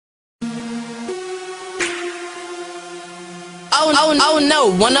Oh no,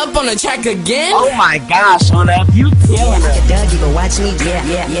 one up on the track again? Oh my gosh, on up, you killing I it. could Dougie, but watch me,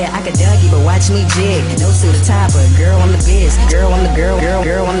 yeah, I could Dougie, but watch me jig. No suit or tie, but girl on the biz, girl on the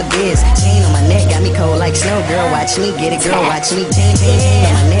girl on the biz. Chain on my neck got me cold like snow, girl watch me get it, girl watch me. Chain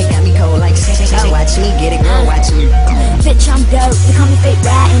on my neck got me cold like snow, watch me get it, girl watch me. Bitch, I'm dope, they call me fake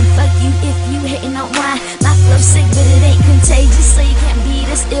riding. Fuck you if you hating on why. My flow sick, but it ain't contagious, so you can't be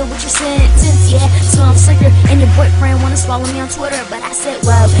this ill with your sentence, yeah. So I'm sicker, and your boyfriend wanna swallow me on Twitter, but I said,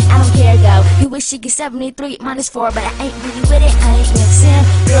 whoa, I don't care, go. You wish you get 73 minus 4, but I ain't really with it, I ain't mixing.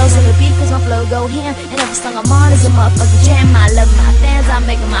 Girls in the beat, cause my flow go ham, and every song I'm on is a motherfucking jam. I love my fans, I'm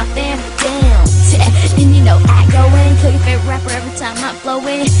making my fam damn. And you know I go in, kill your favorite rapper every time I flow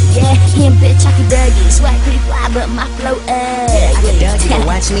in. Yeah, him bitch, I can Dougie, swag pretty fly, but my flow, I could Dougie, but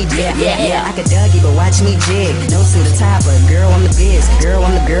watch me, yeah, I could Dougie, but watch me jig. No suit or tie, but girl on the biz, girl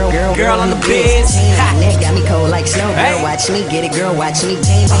on the girl on the biz. Chain on my neck got me cold like snow, girl watch me get it, girl watch me.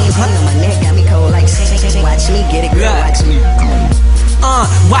 Chain on my neck got me cold like snow, watch me get it, girl watch me.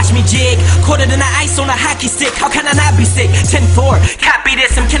 Watch me jig, colder than the ice on a hockey stick. How can I not be sick? 10-4, copy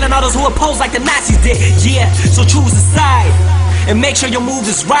this. I'm killing all those who oppose like the Nazis did. Yeah, so choose a side and make sure your move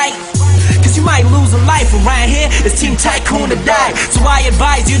is right, cause you might lose a life around here. It's Team TyCun to die. So I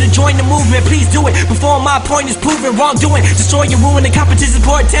advise you to join the movement. Please do it before my point is proven wrongdoing. Destroy your ruin the competition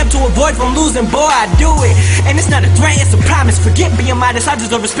for attempt to avoid from losing. Boy, I do it, and it's not a threat, it's a promise. Forget being modest, I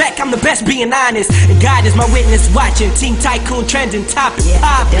deserve respect. I'm the best being honest, and God is my witness watching. Team TyCun trending topic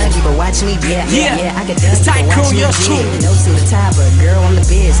popping. Dougie, but watch me, yeah, I could Dougie, It's TyCun, your truth. No suit or tie, but girl on the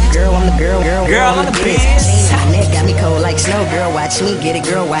biz, girl on the girl on the biz. Chain on my neck got me cold like snow, girl watch me get it,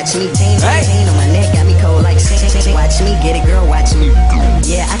 girl watch me. Chain on my neck got me cold like snow, watch me get it, girl watch me.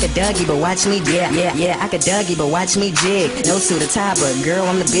 Yeah, I could Dougie, but watch me, yeah, I could Dougie, but watch me jig. No suit or tie, but girl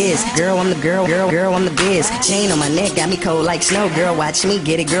on the biz, girl on the girl on the biz. Chain on my neck got me cold like snow, girl watch me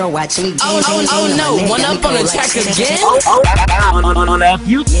get it, girl watch me. Oh no, one up on the track again? On up,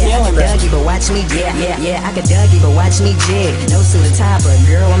 you killing it. Dougie, but watch me, yeah, I could Dougie, but watch me jig. No suit or tie, but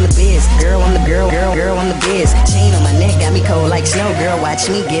girl on the biz, girl on the girl on the biz. Chain on my neck got me cold like snow, girl watch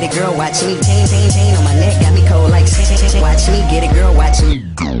me get it, girl watch me. Chain on my neck got me cold like snow, watch me get it, girl watch me.